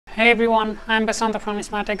Hey everyone, I'm Basanta from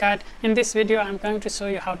Smartech Guide. In this video, I'm going to show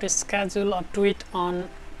you how to schedule a tweet on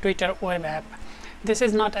Twitter web app. This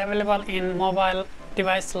is not available in mobile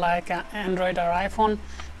device like Android or iPhone,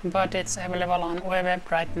 but it's available on web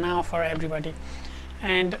app right now for everybody.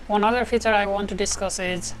 And one other feature I want to discuss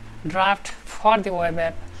is draft for the web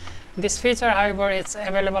app. This feature, however, is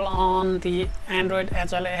available on the Android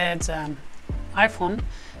as well as iPhone,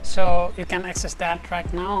 so you can access that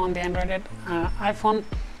right now on the Android iPhone,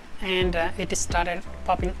 and it started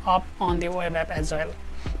popping up on the web app as well.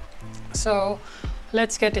 So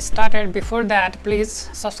let's get started. Before that,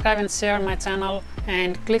 please subscribe and share my channel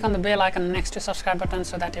and click on the bell icon next to subscribe button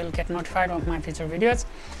so that you'll get notified of my future videos.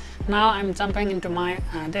 Now I'm jumping into my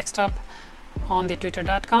desktop on the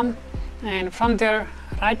twitter.com, and from there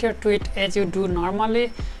write your tweet as you do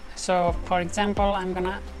normally. So for example, I'm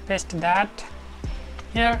gonna paste that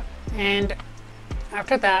here, and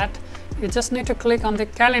after that you just need to click on the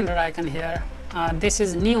calendar icon here. This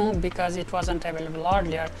is new because it wasn't available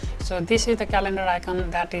earlier. So this is the calendar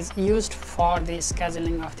icon that is used for the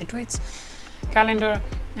scheduling of the tweets. Calendar,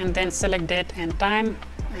 and then select date and time,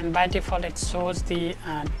 and by default it shows the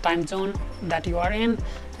time zone that you are in,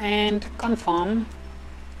 and confirm.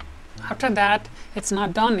 After that, it's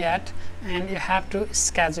not done yet and you have to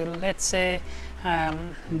schedule. Let's say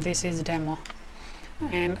this is demo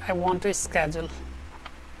and I want to schedule.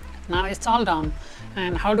 Now it's all done.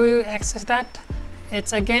 And how do you access that?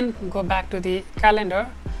 It's again go back to the calendar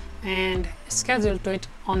and schedule tweet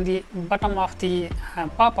on the bottom of the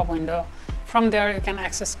pop-up window. From there you can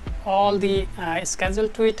access all the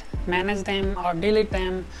scheduled tweet, manage them or delete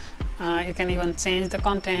them. You can even change the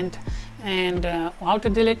content, and how to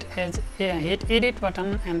delete is hit edit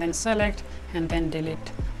button and then select and then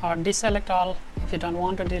delete, or deselect all. If you don't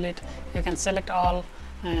want to delete, you can select all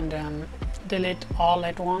and delete all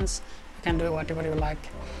at once. You can do whatever you like.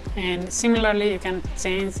 And similarly you can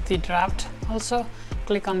change the draft also.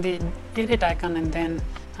 Click on the edit icon and then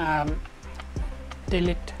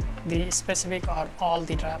delete the specific or all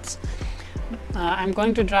the drafts. I'm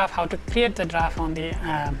going to draft how to create the draft on the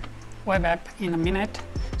web app in a minute.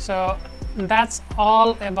 So that's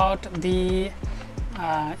all about the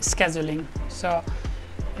scheduling. So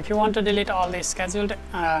if you want to delete all the scheduled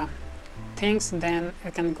things, then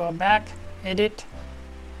you can go back, edit,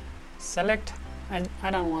 select. I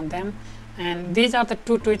don't want them. And these are the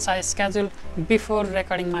two tweets I scheduled before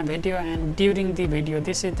recording my video and during the video.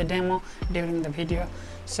 This is the demo during the video.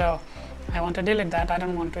 So I want to delete that. I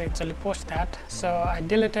don't want to actually post that, so I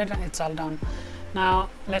deleted. It's all done. Now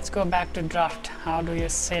let's go back to draft. How do you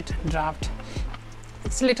set draft?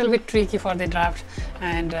 It's a little bit tricky for the draft,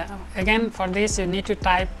 and again for this you need to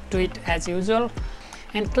type tweet as usual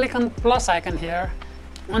and click on the plus icon here.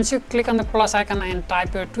 Once you click on the plus icon and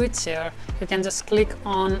type your tweets here, you can just click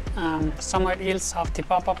on somewhere else of the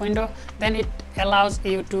pop-up window. Then it allows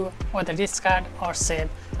you to either discard or save.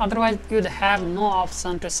 Otherwise you'd have no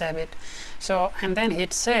option to save it. So and then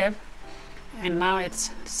hit save, and now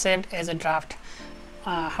it's saved as a draft.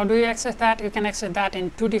 How do you access that? You can access that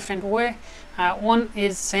in two different ways. One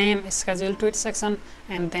is same schedule tweet section,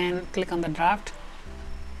 and then click on the draft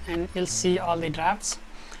and you'll see all the drafts.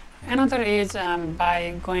 Another is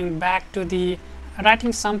by going back to the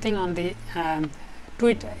writing something on the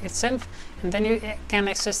tweet itself, and then you can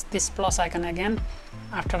access this plus icon again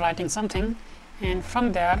after writing something, and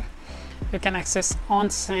from there you can access on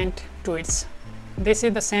sent tweets. This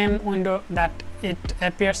is the same window that it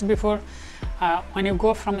appears before. When you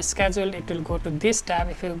go from schedule, it will go to this tab.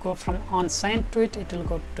 If you go from on sent tweet, it will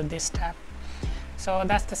go to this tab. So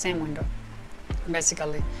that's the same window.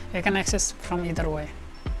 Basically you can access from either way,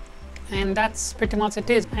 and that's pretty much it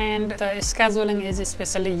is. And the scheduling is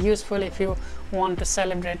especially useful if you want to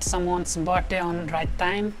celebrate someone's birthday on right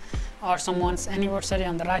time or someone's anniversary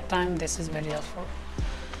on the right time. This is very helpful.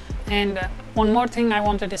 And one more thing I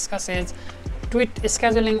want to discuss is tweet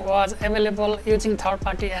scheduling was available using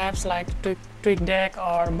third-party apps like TweetDeck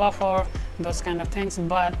or Buffer, those kind of things,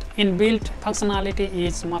 but inbuilt functionality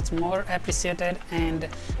is much more appreciated and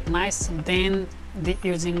nice than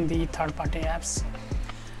using the third-party apps.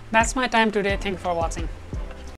 That's my time today. Thank you for watching.